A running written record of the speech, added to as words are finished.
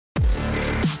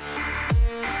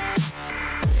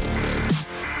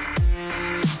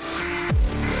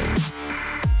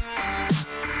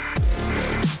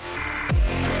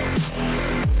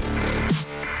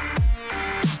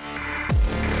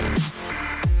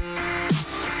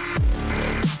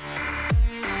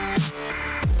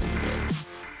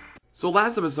So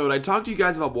last episode, I talked to you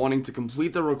guys about wanting to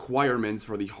complete the requirements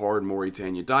for the Hard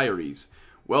Mauritania Diaries.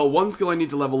 Well, one skill I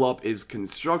need to level up is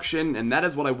construction, and that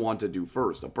is what I want to do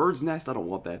first. A bird's nest? I don't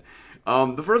want that.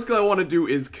 The first skill I want to do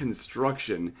is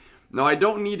construction. Now, I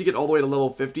don't need to get all the way to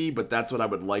level 50, but that's what I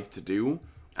would like to do.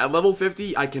 At level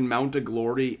 50, I can mount a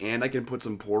glory, and I can put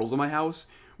some portals in my house,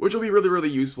 which will be really, really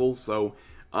useful. So,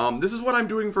 this is what I'm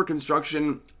doing for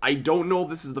construction. I don't know if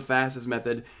this is the fastest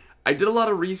method. I did a lot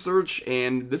of research,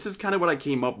 and this is kind of what I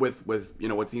came up with,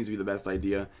 what seems to be the best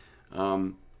idea.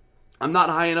 I'm not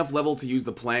high enough level to use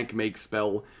the plank make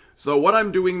spell. So what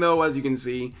I'm doing, though, as you can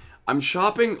see, I'm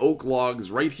chopping oak logs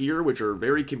right here, which are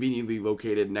very conveniently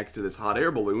located next to this hot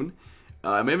air balloon. In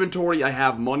my inventory, I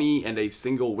have money and a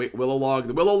single willow log.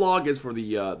 The willow log is for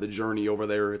the journey over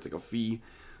there. It's like a fee.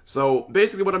 So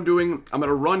basically what I'm doing, I'm going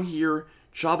to run here,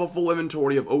 chop a full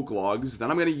inventory of oak logs,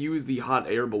 then I'm going to use the hot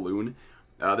air balloon.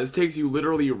 This takes you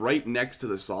literally right next to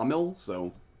the sawmill,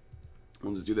 so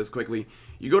we'll just do this quickly.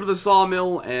 You go to the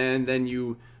sawmill, and then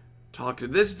you talk to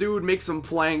this dude, make some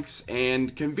planks,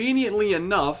 and conveniently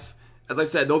enough, as I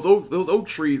said, those oak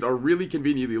trees are really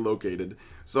conveniently located.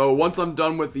 So once I'm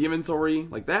done with the inventory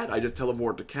like that, I just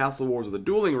teleport to Castle Wars of the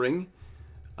Dueling Ring,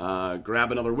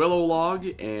 grab another willow log,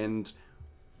 and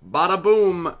bada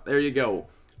boom, there you go.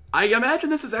 I imagine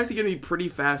this is actually going to be pretty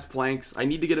fast planks. I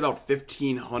need to get about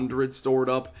 1,500 stored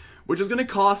up, which is going to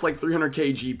cost like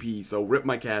 300k GP, so rip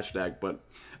my cash stack. But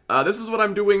this is what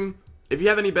I'm doing. If you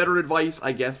have any better advice,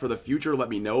 I guess, for the future, let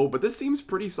me know. But this seems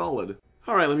pretty solid.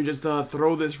 Alright, let me just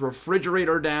throw this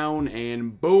refrigerator down,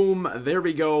 and boom, there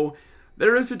we go.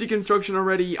 There is 50 construction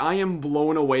already. I am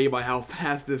blown away by how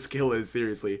fast this skill is,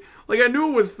 seriously. Like, I knew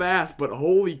it was fast, but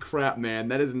holy crap, man,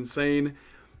 that is insane.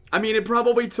 I mean, it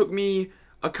probably took me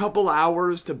a couple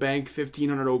hours to bank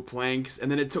 1,500 oak planks, and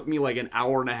then it took me like an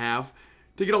hour and a half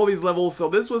to get all these levels, so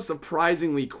this was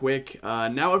surprisingly quick.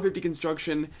 Now at 50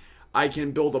 construction, I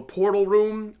can build a portal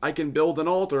room, I can build an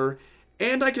altar,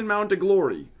 and I can mount a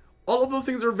glory. All of those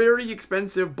things are very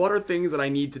expensive, but are things that I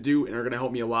need to do and are going to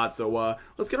help me a lot, so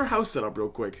let's get our house set up real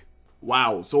quick.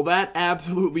 Wow, so that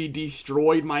absolutely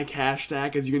destroyed my cash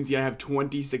stack. As you can see, I have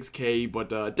 26k, but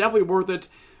definitely worth it.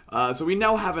 So we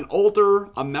now have an altar,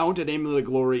 a mounted amulet of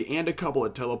glory, and a couple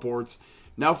of teleports.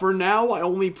 Now for now, I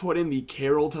only put in the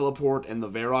Carol teleport and the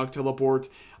Varrock teleport.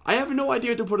 I have no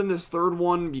idea to put in this third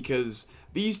one because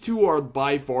these two are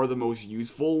by far the most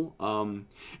useful. And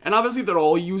obviously they're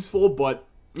all useful, but,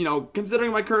 you know,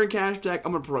 considering my current cash stack,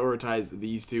 I'm going to prioritize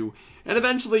these two. And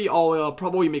eventually I'll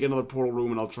probably make another portal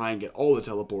room and I'll try and get all the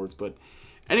teleports, but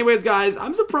anyways, guys,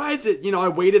 I'm surprised that, I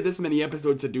waited this many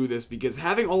episodes to do this because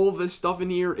having all of this stuff in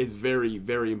here is very,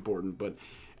 very important. But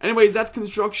anyways, that's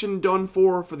construction done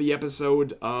for the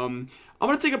episode. I'm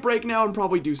going to take a break now and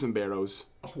probably do some Barrows.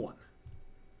 One.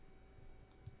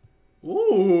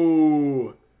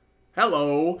 Ooh.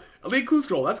 Hello. Elite Clue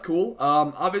Scroll, that's cool.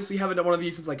 Obviously haven't done one of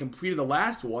these since I completed the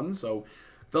last one, so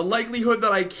the likelihood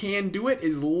that I can do it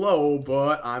is low,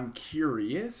 but I'm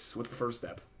curious. What's the first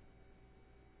step?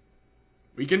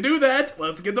 We can do that.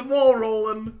 Let's get the ball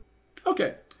rolling.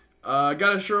 Okay.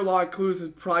 Got a Sherlock clue. This is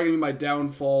probably going to be my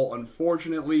downfall,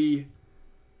 unfortunately.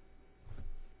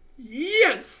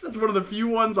 Yes! That's one of the few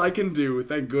ones I can do.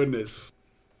 Thank goodness.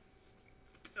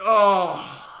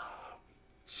 Oh.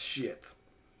 Shit.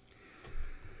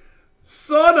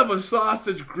 Son of a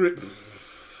sausage grip.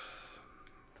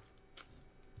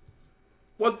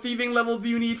 What thieving level do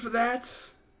you need for that?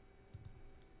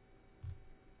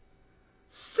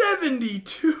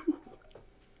 72.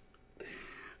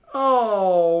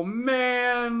 Oh,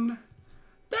 man.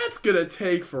 That's gonna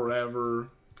take forever.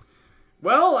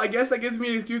 Well, I guess that gives me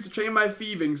an excuse to train my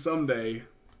thieving someday.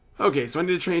 Okay, so I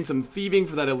need to train some thieving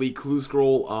for that elite clue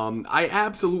scroll. I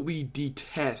absolutely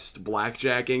detest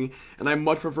blackjacking, and I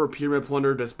much prefer pyramid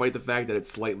plunder despite the fact that it's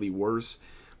slightly worse.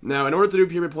 Now, in order to do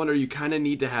pyramid plunder, you kind of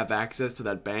need to have access to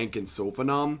that bank in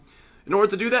Sophanom. In order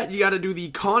to do that, you gotta do the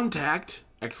contact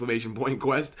exclamation point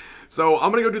quest. So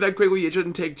I'm gonna go do that quickly. It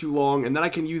shouldn't take too long, and then I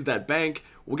can use that bank.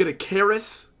 We'll get a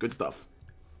Karis. Good stuff.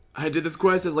 I did this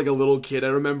quest as like a little kid, I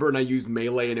remember, and I used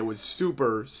melee, and it was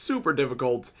super, super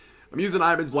difficult. I'm using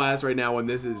Ivan's Blast right now, and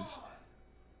this is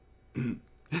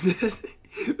this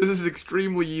is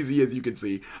extremely easy, as you can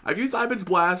see. I've used Ivan's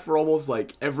Blast for almost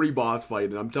like every boss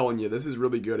fight, and I'm telling you, this is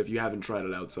really good if you haven't tried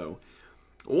it out. So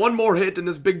one more hit, and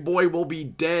this big boy will be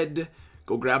dead.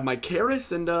 Go grab my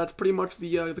Karis, and that's pretty much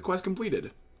the quest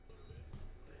completed.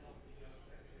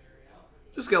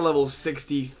 Just got level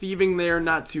 60 thieving there,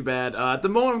 not too bad. At the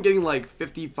moment, I'm getting like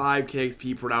 55k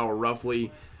XP per hour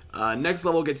roughly. Next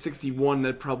level gets 61,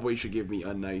 that probably should give me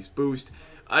a nice boost.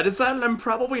 I decided I'm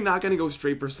probably not going to go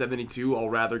straight for 72, I'll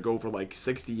rather go for like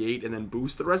 68 and then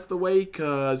boost the rest of the way,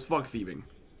 cause fuck thieving.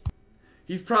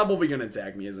 He's probably going to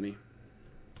attack me, isn't he?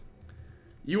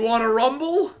 You want to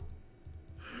rumble?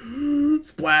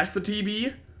 Splash the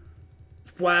TB.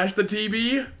 Splash the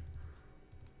TB.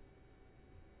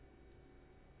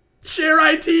 Share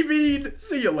I TB'd.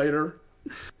 See you later.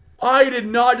 I did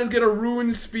not just get a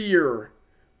rune spear.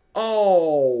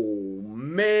 Oh,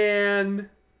 man.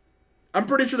 I'm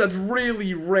pretty sure that's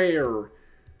really rare.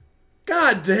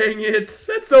 God dang it.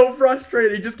 That's so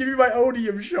frustrating. Just give me my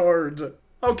odium shard.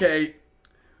 Okay.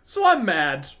 So I'm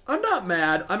mad. I'm not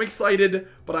mad. I'm excited,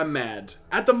 but I'm mad.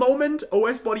 At the moment,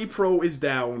 OS Buddy Pro is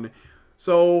down.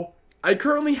 So I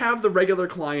currently have the regular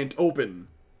client open.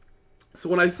 So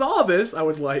when I saw this, I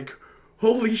was like,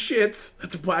 holy shit,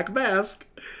 that's a black mask.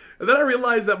 And then I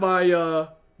realized that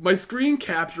my screen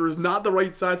capture is not the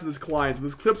right size of this client, so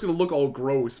this clip's gonna look all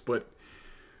gross, but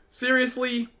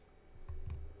seriously,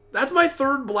 that's my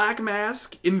third black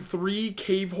mask in 3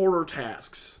 cave horror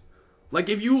tasks. Like,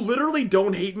 if you literally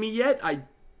don't hate me yet,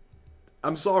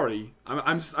 I'm sorry.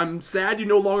 I'm sad you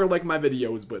no longer like my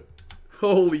videos, but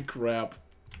holy crap.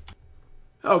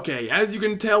 Okay, as you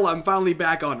can tell, I'm finally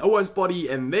back on OS Buddy,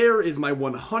 and there is my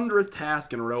 100th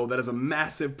task in a row. That is a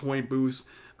massive point boost.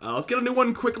 Let's get a new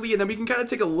one quickly, and then we can kind of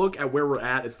take a look at where we're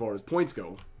at as far as points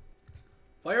go.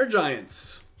 Fire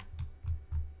Giants.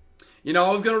 You know, I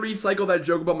was going to recycle that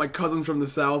joke about my cousins from the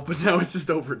south, but now it's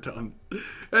just overdone.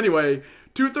 Anyway,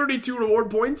 232 reward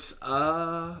points.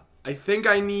 I think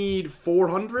I need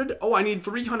 400. Oh, I need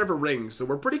 300 for rings, so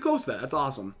we're pretty close to that. That's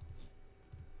awesome.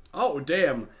 Oh,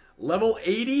 damn. Level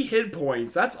 80 hit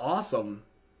points. That's awesome.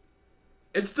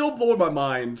 It's still blowing my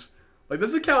mind. Like,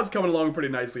 this account's coming along pretty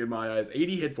nicely in my eyes.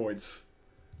 80 hit points.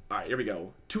 Alright, here we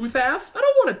go. Toothath? I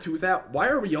don't want a Toothath. Why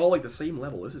are we all like the same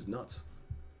level? This is nuts.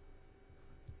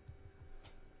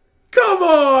 Come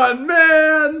on,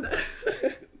 man!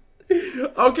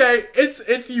 Okay,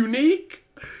 it's unique.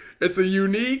 It's a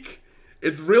unique.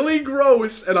 It's really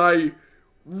gross, and I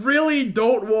really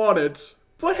don't want it.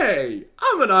 But hey,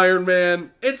 I'm an Iron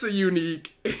Man. It's a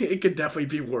unique. It could definitely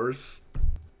be worse.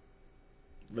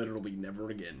 Literally never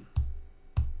again.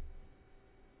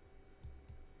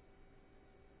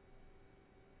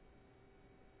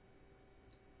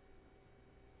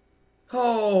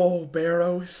 Oh,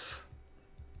 Barrows.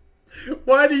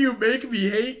 Why do you make me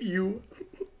hate you?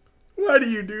 Why do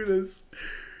you do this?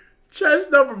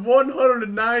 Chest number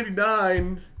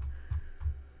 199.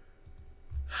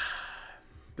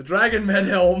 The Dragon Med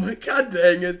Helm. God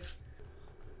dang it.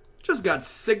 Just got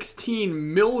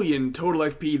 16 million total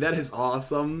XP. That is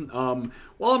awesome.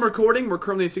 While I'm recording, we're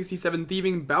currently at 67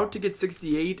 thieving, about to get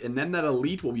 68, and then that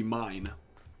elite will be mine.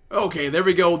 Okay, there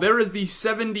we go. There is the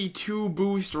 72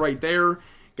 boost right there.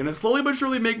 Gonna slowly but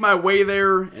surely make my way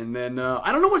there, and then,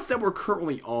 I don't know what step we're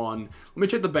currently on. Let me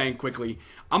check the bank quickly.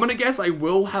 I'm gonna guess I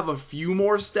will have a few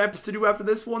more steps to do after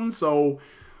this one, so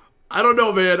I don't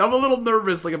know, man. I'm a little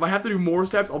nervous. Like, if I have to do more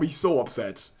steps, I'll be so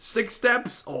upset. 6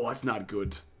 steps? Oh, that's not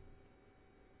good.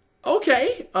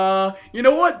 Okay, you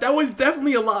know what? That was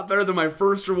definitely a lot better than my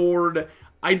first reward.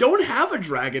 I don't have a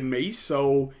dragon mace,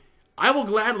 so I will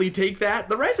gladly take that.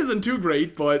 The rest isn't too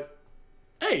great, but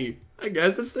hey, I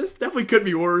guess this definitely could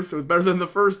be worse. It was better than the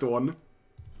first one.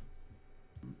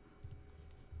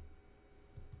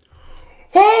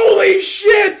 Holy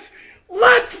shit!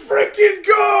 Let's freaking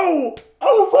go!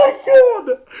 Oh my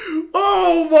god!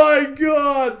 Oh my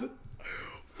god!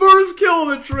 First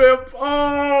kill of the trip!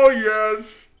 Oh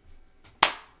yes!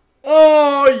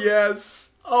 Oh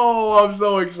yes! Oh, I'm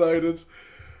so excited.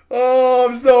 Oh,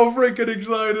 I'm so freaking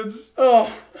excited.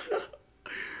 Oh.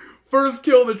 First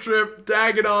kill of the trip,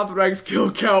 Dagannoth Rex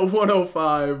kill count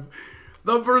 105.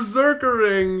 The Berserker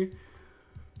ring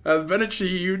has been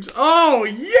achieved. Oh,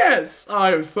 yes!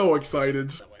 I am so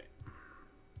excited.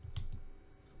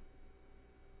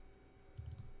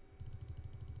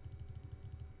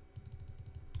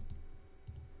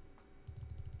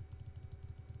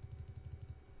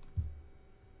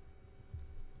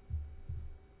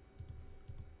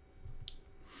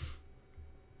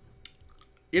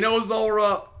 You know,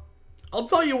 Zora, I'll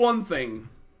tell you one thing.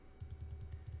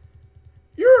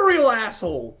 You're a real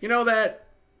asshole. You know that?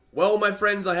 Well, my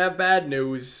friends, I have bad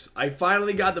news. I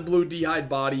finally got the blue D'hide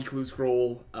body clue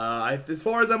scroll. As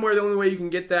far as I'm aware, the only way you can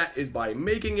get that is by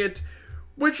making it,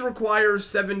 which requires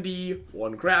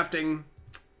 71 crafting.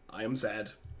 I am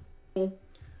sad.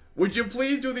 Would you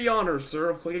please do the honors, sir,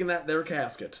 of clicking that there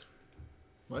casket?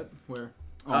 What? Where?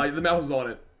 Oh. The mouse is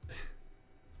on it.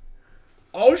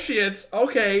 Oh shit,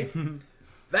 okay.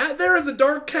 That there is a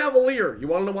dark cavalier. You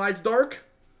want to know why it's dark?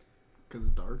 Because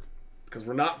it's dark. Because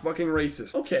we're not fucking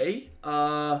racist. Okay,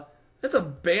 that's a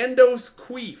Bandos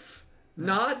Queef. Nice.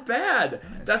 Not bad.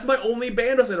 Nice. That's my only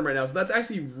Bandos item right now, so that's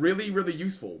actually really, really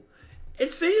useful.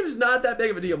 It seems not that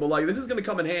big of a deal, but like this is gonna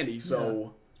come in handy,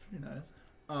 so yeah, it's pretty nice.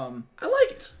 I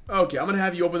like it. Okay, I'm gonna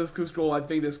have you open this clue scroll. I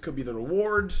think this could be the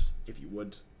reward, if you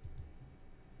would.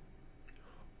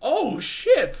 Oh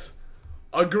shit!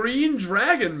 A green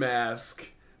dragon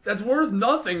mask. That's worth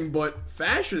nothing but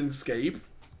Fashionscape.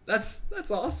 That's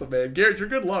awesome, man. Garrett, you're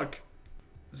good luck.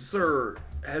 Sir,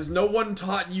 has no one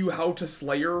taught you how to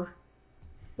Slayer?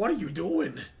 What are you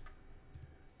doing?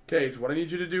 Okay, so what I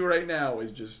need you to do right now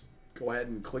is just go ahead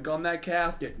and click on that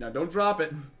casket. Now, don't drop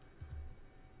it.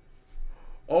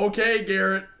 Okay,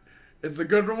 Garrett. It's a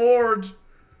good reward.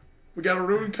 We got a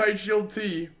Rune Kite Shield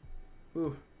Tea.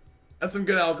 Ooh, that's some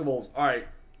good alchemals. Alright,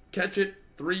 catch it.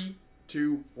 3,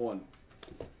 2, 1.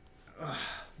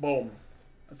 Boom.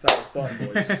 That's how it's done,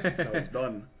 boys. That's how it's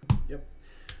done. Yep.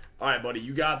 Alright, buddy,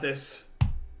 you got this.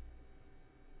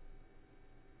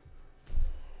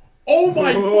 Oh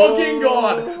my fucking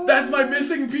god! That's my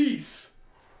missing piece!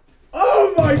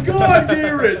 Oh my god,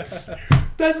 Garrett!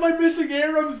 That's my missing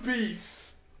Aram's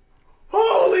piece!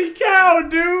 Holy cow,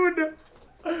 dude!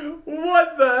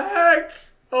 What the heck?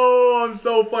 Oh, I'm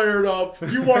so fired up.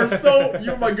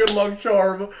 You're my good luck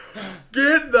charm.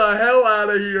 Get the hell out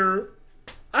of here.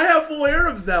 I have full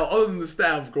Arabs now, other than the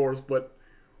staff, of course, but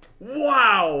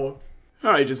wow.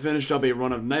 Alright, just finished up a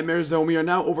run of Nightmare Zone. We are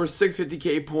now over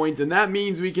 650k points, and that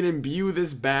means we can imbue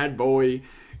this bad boy.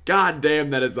 God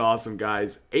damn, that is awesome,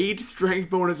 guys. 8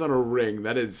 strength bonus on a ring.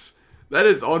 That is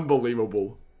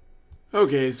unbelievable.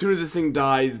 Okay, as soon as this thing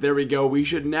dies, there we go. We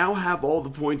should now have all the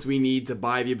points we need to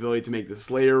buy the ability to make the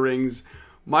Slayer rings.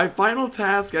 My final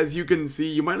task, as you can see,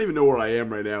 you might not even know where I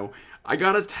am right now. I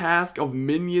got a task of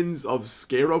minions of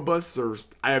Scarabus, or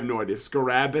I have no idea,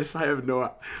 Scarabus, I don't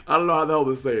know how the hell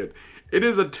to say it. It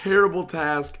is a terrible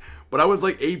task, but I was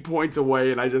like 8 points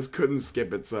away and I just couldn't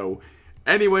skip it, so.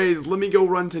 Anyways, let me go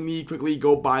run to Knee quickly,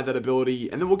 go buy that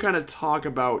ability, and then we'll kind of talk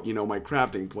about, you know, my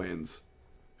crafting plans.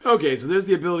 Okay, so there's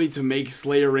the ability to make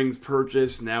Slayer rings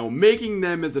purchase. Now, making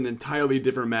them is an entirely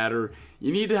different matter.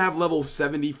 You need to have level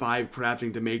 75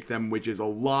 crafting to make them, which is a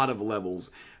lot of levels.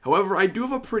 However, I do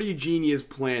have a pretty genius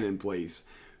plan in place.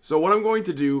 So what I'm going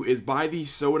to do is buy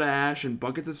these soda ash and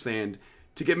buckets of sand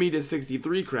to get me to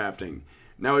 63 crafting.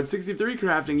 Now, at 63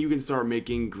 crafting, you can start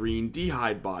making green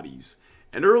d'hide bodies.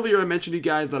 And earlier I mentioned to you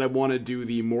guys that I want to do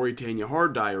the Mauritania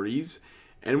Hard Diaries,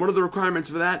 and one of the requirements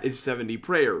for that is 70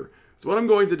 prayer. So what I'm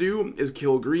going to do is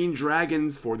kill green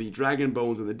dragons for the dragon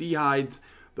bones and the d'hides.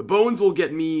 The bones will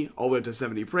get me all the way to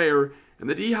 70 prayer, and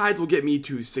the d'hides will get me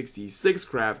to 66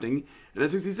 crafting. And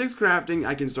at 66 crafting,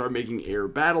 I can start making air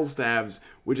battle staves,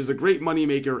 which is a great money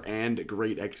maker and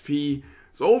great XP.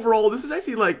 So overall, this is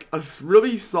actually like a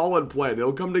really solid plan.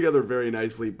 It'll come together very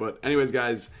nicely. But anyways,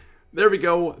 guys, there we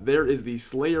go. There is the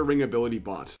Slayer ring ability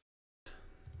bot.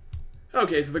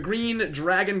 Okay, so the green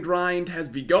dragon grind has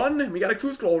begun. We got a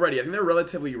clue scroll already. I think they're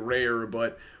relatively rare,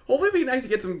 but hopefully we can actually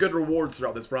get some good rewards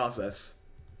throughout this process.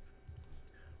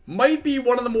 Might be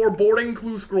one of the more boring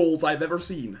clue scrolls I've ever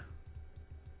seen.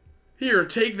 Here,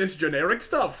 take this generic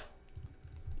stuff.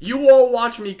 You all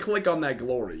watch me click on that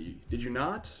glory. Did you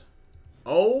not?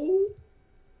 Oh?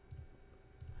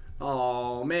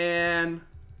 Oh, man.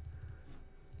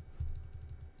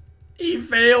 He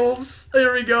fails.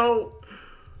 There we go.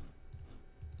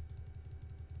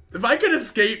 If I could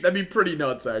escape, that'd be pretty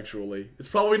nuts, actually. It's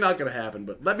probably not gonna happen,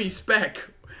 but let me spec.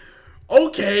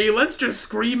 Okay, let's just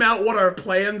scream out what our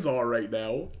plans are right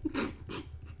now.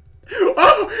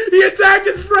 Oh, he attacked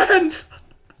his friend!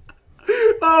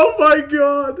 Oh my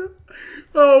god.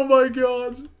 Oh my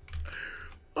god.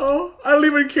 Oh, I don't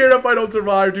even care if I don't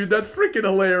survive, dude. That's freaking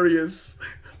hilarious.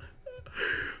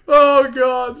 Oh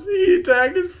god, he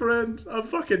attacked his friend. I'm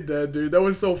fucking dead, dude. That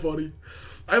was so funny.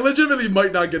 I legitimately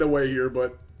might not get away here,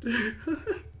 but...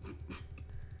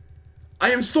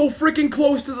 I am so freaking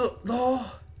close to the...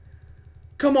 Oh.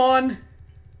 Come on.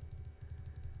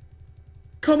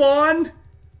 Come on.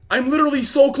 I'm literally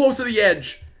so close to the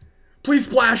edge. Please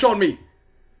splash on me.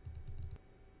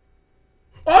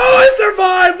 Oh, I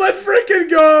survived. Let's freaking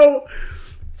go.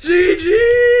 GG.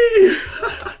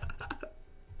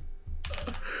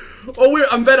 Oh, wait.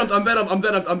 I'm venomed. I'm venomed. I'm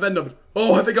venomed. I'm venomed.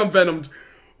 Oh, I think I'm venomed.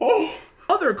 Oh.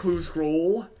 Other clue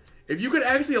scroll. If you could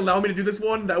actually allow me to do this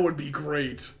one, that would be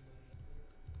great.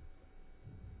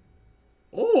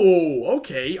 Oh,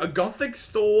 okay. A Gothic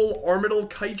Stole Armadillo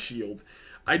Kite Shield.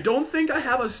 I don't think I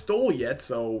have a Stole yet,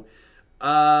 so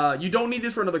You don't need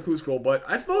this for another clue scroll, but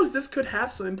I suppose this could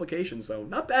have some implications, so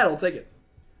not bad, I'll take it.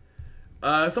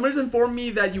 Somebody's informed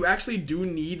me that you actually do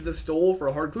need the stole for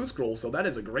a hard clue scroll, so that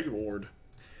is a great reward.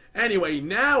 Anyway,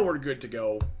 now we're good to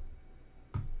go.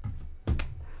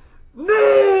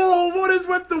 No! What is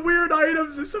with the weird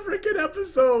items this freaking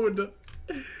episode?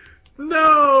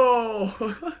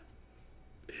 No!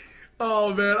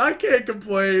 Oh man, I can't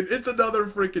complain. It's another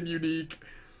freaking unique.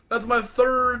 That's my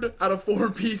 3rd out of 4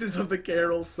 pieces of the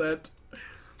Carol set.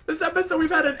 This episode we've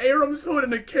had an Aram's hood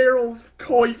and a Carol's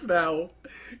coif now.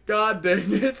 God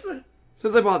dang it.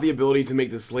 Since I bought the ability to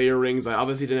make the Slayer rings, I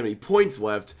obviously didn't have any points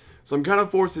left, so I'm kind of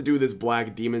forced to do this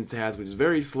Black Demons task, which is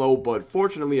very slow, but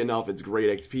fortunately enough, it's great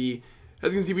XP.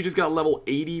 As you can see, we just got level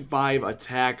 85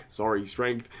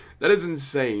 strength. That is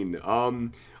insane.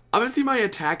 Obviously my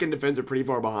attack and defense are pretty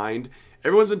far behind.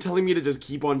 Everyone's been telling me to just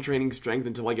keep on training strength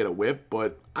until I get a whip,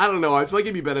 but I don't know, I feel like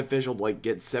it'd be beneficial to like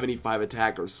get 75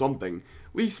 attack or something.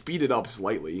 At least speed it up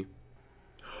slightly.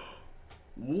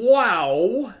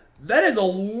 Wow! That is a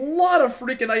lot of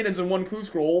freaking items in one clue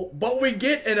scroll, but we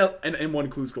get in one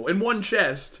clue scroll, in one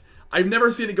chest. I've never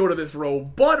seen it go to this row,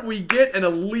 but we get an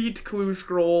elite clue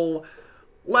scroll.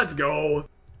 Let's go.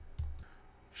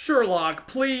 Sherlock,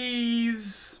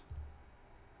 please.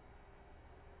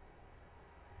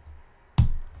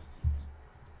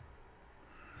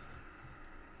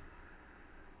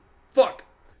 Fuck.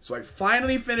 So I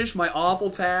finally finished my awful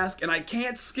task, and I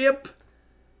can't skip.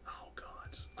 Oh,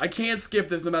 God. I can't skip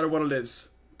this no matter what it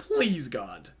is. Please,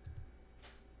 God.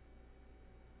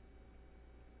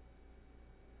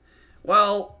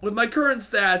 Well, with my current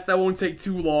stats, that won't take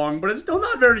too long, but it's still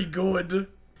not very good.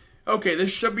 Okay, this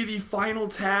should be the final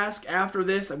task. After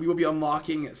this, we will be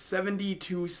unlocking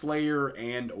 72 Slayer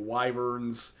and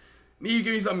Wyverns. Need you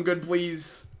give me something good,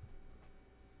 please?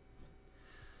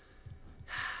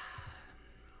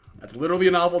 That's literally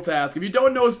an awful task. If you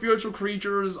don't know, spiritual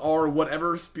creatures are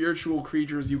whatever spiritual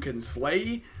creatures you can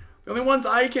slay. The only ones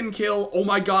I can kill... Oh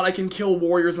my god, I can kill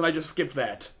warriors and I just skipped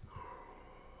that.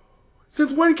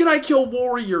 Since when can I kill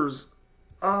warriors?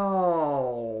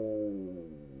 Oh...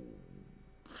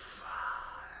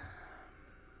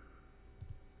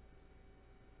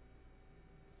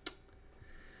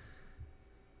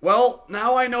 Well,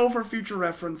 now I know for future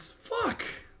reference. Fuck.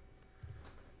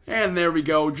 And there we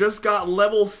go. Just got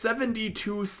level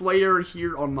 72 Slayer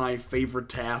here on my favorite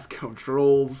task of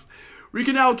trolls. We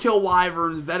can now kill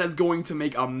wyverns. That is going to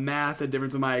make a massive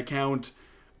difference in my account.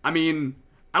 I mean,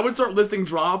 I would start listing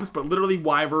drops, but literally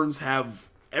wyverns have...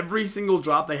 Every single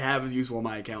drop they have is useful in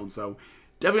my account, so...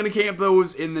 Definitely gonna camp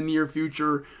those in the near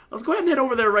future. Let's go ahead and head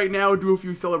over there right now, do a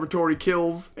few celebratory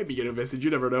kills. Maybe get a message, you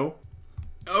never know.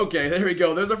 Okay, there we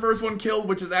go. There's our first one killed,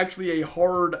 which is actually a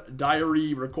hard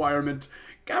diary requirement.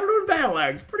 Got a rune battle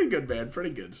axe. Pretty good, man.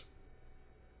 Pretty good.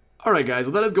 Alright guys,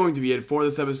 well that is going to be it for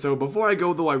this episode. Before I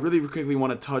go though, I really quickly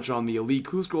want to touch on the elite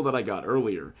clue scroll that I got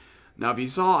earlier. Now if you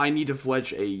saw, I need to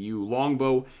fletch a yew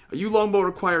longbow. A yew longbow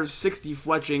requires 60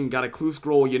 fletching, got a clue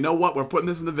scroll. You know what? We're putting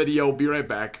this in the video. Be right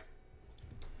back.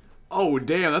 Oh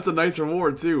damn, that's a nice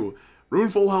reward too. Rune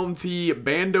full helm tee,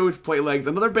 bandos, plate legs,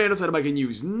 another bandos item I can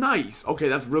use. Nice! Okay,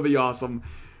 that's really awesome.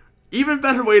 Even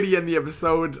better way to end the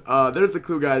episode. There's the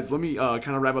clue, guys. Let me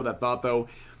kind of wrap up that thought, though.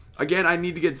 Again, I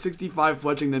need to get 65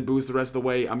 fletching, then boost the rest of the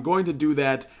way. I'm going to do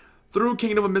that through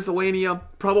Kingdom of Miscellanea.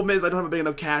 Problem is, I don't have a big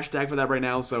enough cash stack for that right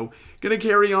now, so gonna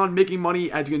carry on making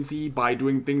money, as you can see, by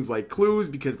doing things like clues,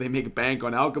 because they make bank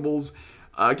on alchables.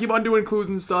 Keep on doing clues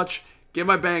and such. Get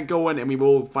my bank going, and we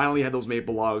will finally have those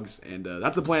maple logs, and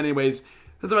that's the plan anyways.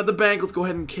 Since I'm at the bank, let's go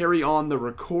ahead and carry on the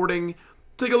recording.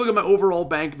 Take a look at my overall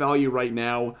bank value right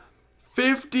now.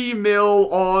 50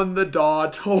 mil on the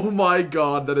dot. Oh my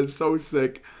god, that is so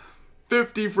sick.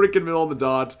 50 freaking mil on the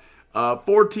dot.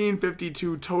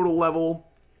 1452 total level.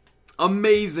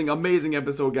 Amazing, amazing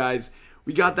episode, guys.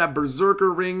 We got that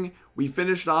Berserker ring. We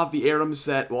finished off the Aram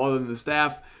set, well, other than the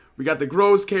staff. We got the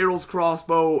Gross Carol's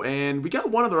crossbow, and we got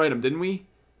one other item, didn't we?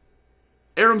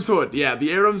 Aram's hood. Yeah,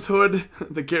 the Aram's hood,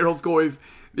 the Carol's coif,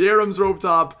 the Aram's rope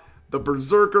top, the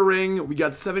Berserker ring. We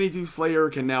got 72 Slayer,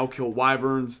 can now kill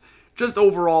wyverns. Just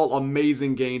overall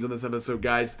amazing gains on this episode,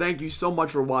 guys. Thank you so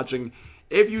much for watching.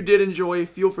 If you did enjoy,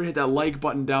 feel free to hit that like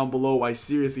button down below. I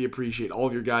seriously appreciate all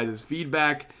of your guys'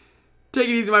 feedback. Take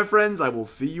it easy, my friends. I will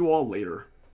see you all later.